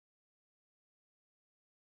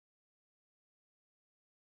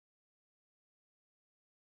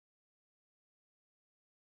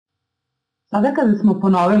Sada kada smo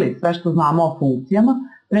ponovili sve što znamo o funkcijama,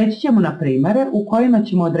 preći ćemo na primere u kojima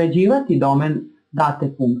ćemo određivati domen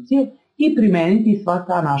date funkcije i primeniti sva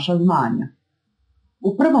ta naša znanja.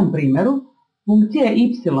 U prvom primjeru, funkcija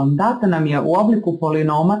y data nam je u obliku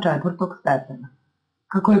polinoma četvrtog stepena.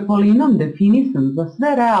 Kako je polinom definisan za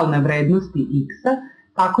sve realne vrednosti x-a,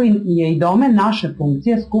 tako je i domen naše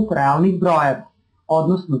funkcije skup realnih brojeva,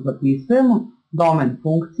 odnosno zapisujemo domen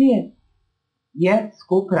funkcije je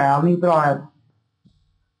skup realnih brojeva.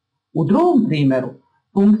 U drugom primjeru,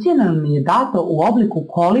 funkcija nam je data u obliku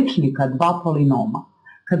količnika dva polinoma.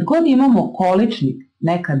 Kad god imamo količnik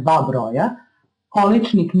neka dva broja,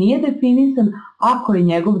 količnik nije definisan ako je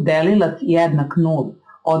njegov delilac jednak nuli,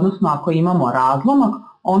 odnosno ako imamo razlomak,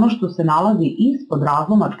 ono što se nalazi ispod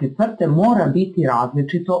razlomačke crte mora biti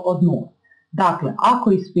različito od nule. Dakle,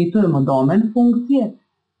 ako ispitujemo domen funkcije,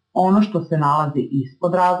 ono što se nalazi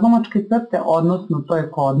ispod razlomačke crte, odnosno to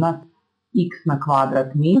je kod nas x na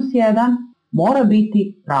kvadrat minus 1, mora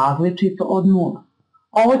biti različito od nula.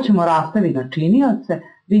 Ovo ćemo rastaviti na činioce,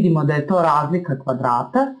 vidimo da je to razlika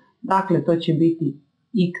kvadrata, dakle to će biti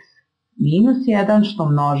x minus 1 što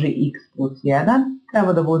množi x plus 1,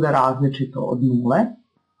 treba da bude različito od nule,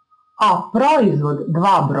 a proizvod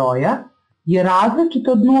dva broja je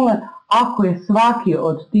različito od nule ako je svaki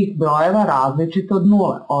od tih brojeva različito od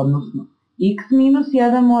nule, odnosno x minus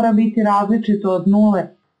 1 mora biti različito od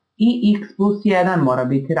nule i x plus 1 mora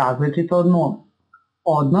biti različito od nule.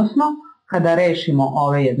 Odnosno, kada rešimo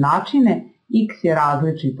ove jednačine, x je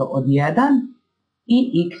različito od 1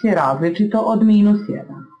 i x je različito od minus 1.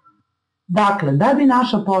 Dakle, da bi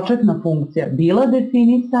naša početna funkcija bila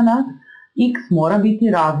definisana, x mora biti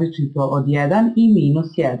različito od 1 i minus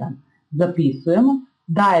 1. Zapisujemo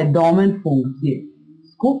da je domen funkcije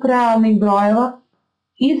skup realnih brojeva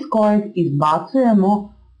iz kojeg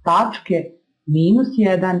izbacujemo tačke minus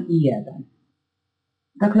 1 i 1.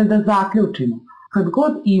 Dakle, da zaključimo, kad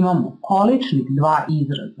god imamo količnik dva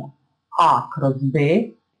izraza a kroz b,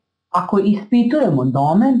 ako ispitujemo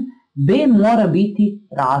domen, b mora biti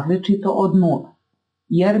različito od nula,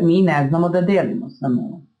 jer mi ne znamo da delimo sa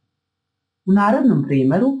nulom. U narednom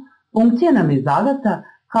primjeru, funkcija nam je zadata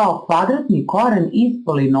kao kvadratni koren iz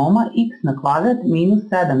polinoma x na kvadrat minus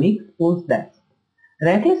 7x plus 10.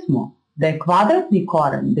 Rekli smo da je kvadratni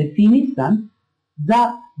koren definisan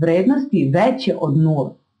za vrednosti veće od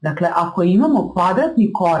nula. Dakle, ako imamo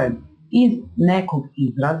kvadratni koren iz nekog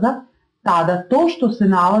izraza, tada to što se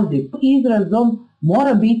nalazi pod izrazom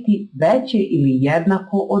mora biti veće ili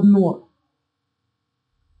jednako od nula.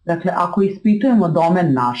 Dakle, ako ispitujemo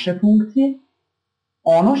domen naše funkcije,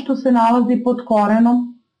 ono što se nalazi pod korenom,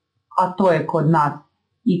 a to je kod nas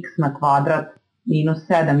x na kvadrat minus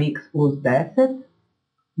 7x plus 10,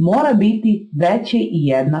 mora biti veće i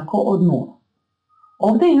jednako od nula.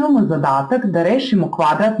 Ovdje imamo zadatak da rešimo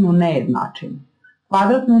kvadratnu nejednačinu.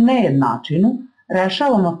 Kvadratnu nejednačinu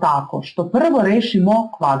rešavamo tako što prvo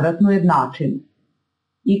rešimo kvadratnu jednačinu.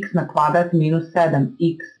 X na kvadrat minus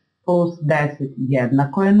 7x plus 10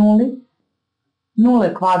 jednako je nuli.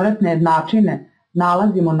 Nule kvadratne jednačine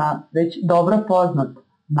nalazimo na već dobro poznat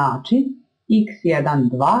način. x1,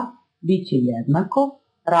 2 bit će jednako,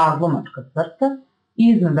 razlomačka crta.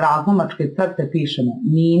 Iznad razlomačke crte pišemo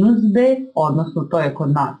minus b, odnosno to je kod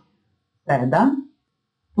nas 7,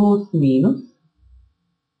 plus minus,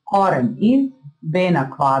 koren iz b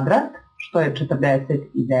na kvadrat, što je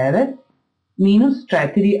 49, minus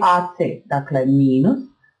 4ac, dakle minus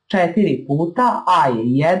 4 puta a je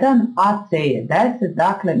 1, a c je 10,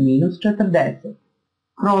 dakle minus 40,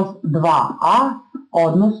 kroz 2a,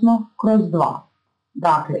 odnosno kroz 2.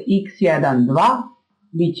 Dakle, x1, 2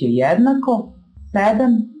 bit će jednako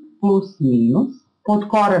 7 plus minus, pod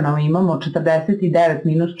korenom imamo 49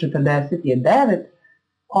 minus 40 je 9,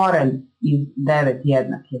 koren iz 9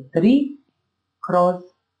 jednak je 3, kroz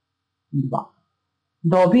 2.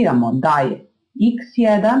 Dobijamo da je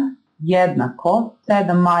x1 jednako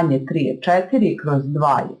 7 manje 3 je 4, kroz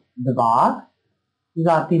 2 je 2,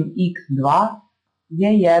 zatim x2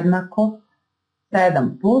 je jednako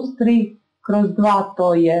 7 plus 3, kroz 2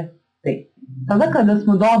 to je 5. Sada kada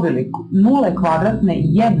smo dobili nule kvadratne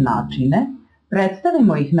jednačine,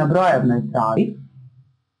 predstavimo ih na brojevnoj travi,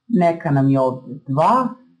 neka nam je ovdje 2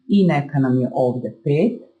 i neka nam je ovdje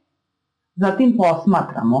 5. Zatim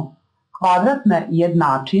posmatramo kvadratna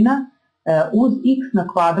jednačina, uz x na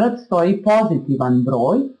kvadrat stoji pozitivan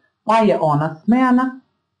broj, pa je ona smejana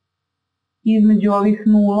između ovih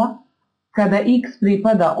nula. Kada x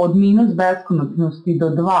pripada od minus beskonačnosti do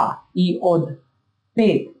 2 i od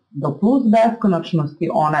 5 do plus beskonačnosti,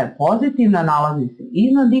 ona je pozitivna, nalazi se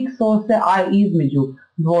iznad x ose, a između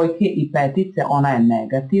dvojke i petice ona je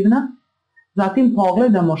negativna. Zatim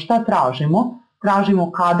pogledamo šta tražimo.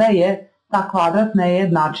 Tražimo kada je ta kvadratna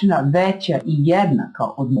jednačina veća i jednaka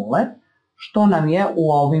od nule, što nam je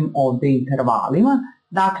u ovim ovde intervalima.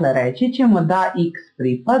 Dakle, reći ćemo da x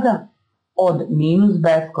pripada od minus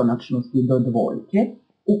beskonačnosti do dvojke,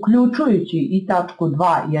 uključujući i tačku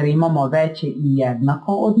 2 jer imamo veće i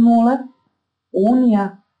jednako od nule,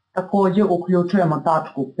 unija također uključujemo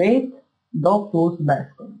tačku 5 do plus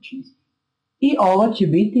beskonačnosti. I ovo će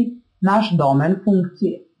biti naš domen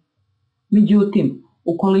funkcije. Međutim,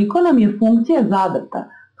 ukoliko nam je funkcija zadata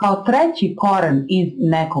kao treći koren iz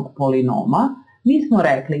nekog polinoma, mi smo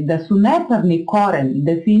rekli da su neparni koreni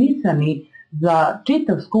definisani za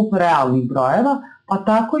čitav skup realnih brojeva, pa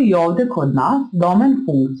tako i ovdje kod nas domen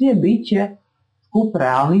funkcije bit će skup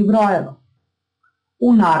realnih brojeva.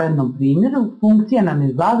 U narednom primjeru funkcija nam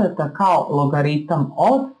je zadata kao logaritam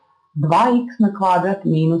od 2x na kvadrat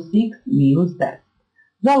minus x minus 10.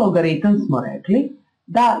 Za logaritam smo rekli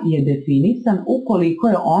da je definisan ukoliko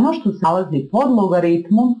je ono što se nalazi pod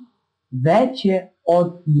logaritmom veće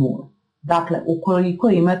od 0. Dakle, ukoliko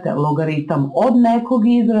imate logaritam od nekog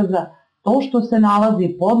izraza, to što se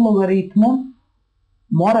nalazi pod logaritmom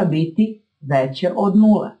mora biti veće od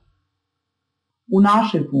 0. U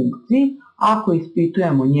našoj funkciji, ako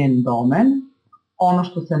ispitujemo njen domen, ono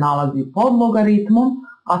što se nalazi pod logaritmom,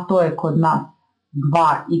 a to je kod nas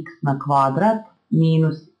 2x na kvadrat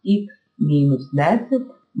minus x minus 10,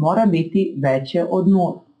 mora biti veće od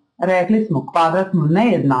 0. Rekli smo kvadratnu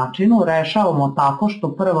nejednačinu rešavamo tako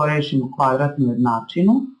što prvo rešimo kvadratnu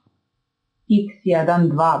jednačinu.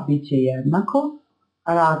 x1, 2 bit će jednako,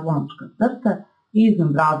 razlomačka crta,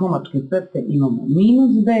 iznad razlomačke crte imamo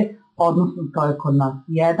minus b, odnosno to je kod nas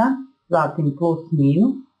 1, zatim plus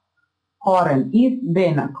minus, koren iz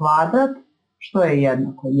b na kvadrat, što je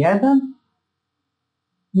jednako 1,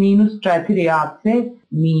 minus 4ac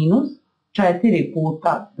minus 4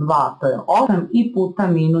 puta 2, to je 8, i puta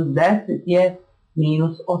minus 10 je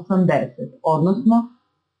minus 80, odnosno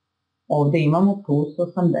ovdje imamo plus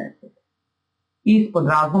 80. Ispod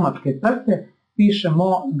razlomačke crte pišemo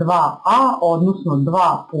 2a, odnosno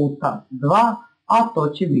 2 puta 2, a to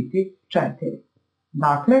će biti 4.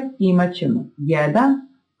 Dakle, imat ćemo 1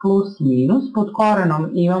 plus minus, pod korenom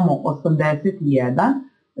imamo 81,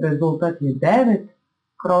 rezultat je 9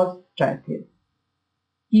 kroz 4.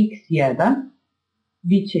 x1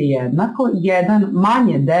 bit će jednako 1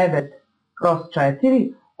 manje 9 kroz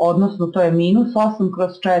 4, odnosno to je minus 8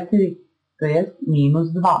 kroz 4, to je minus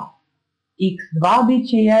 2. x2 bit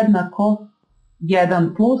će jednako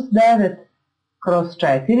 1 plus 9 kroz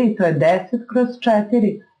 4, to je 10 kroz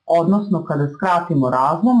 4, odnosno kada skratimo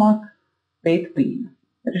razlomak 5 pi.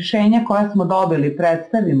 Rješenja koja smo dobili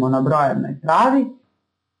predstavimo na brojevnoj travi.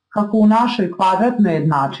 Kako u našoj kvadratnoj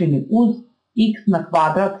jednačini uz x na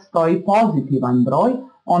kvadrat stoji pozitivan broj,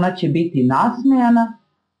 ona će biti nasmejana,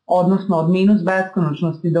 odnosno od minus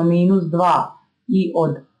beskonačnosti do minus 2 i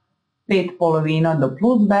od 5 polovina do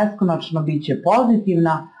plus beskonačno bit će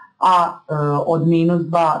pozitivna, a od minus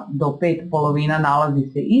 2 do 5 polovina nalazi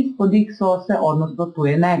se ispod x ose, odnosno tu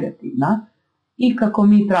je negativna. I kako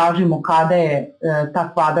mi tražimo kada je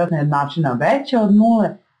ta kvadratna jednačina veća od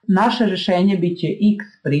 0, naše rješenje bit će x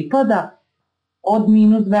pripada od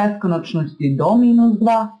minus beskonačnosti do minus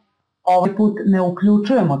 2. Ovaj put ne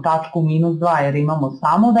uključujemo tačku minus 2 jer imamo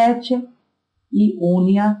samo veće, i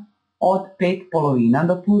unija od 5 polovina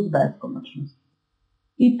do plus beskonačnosti.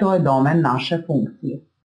 I to je domen naše funkcije.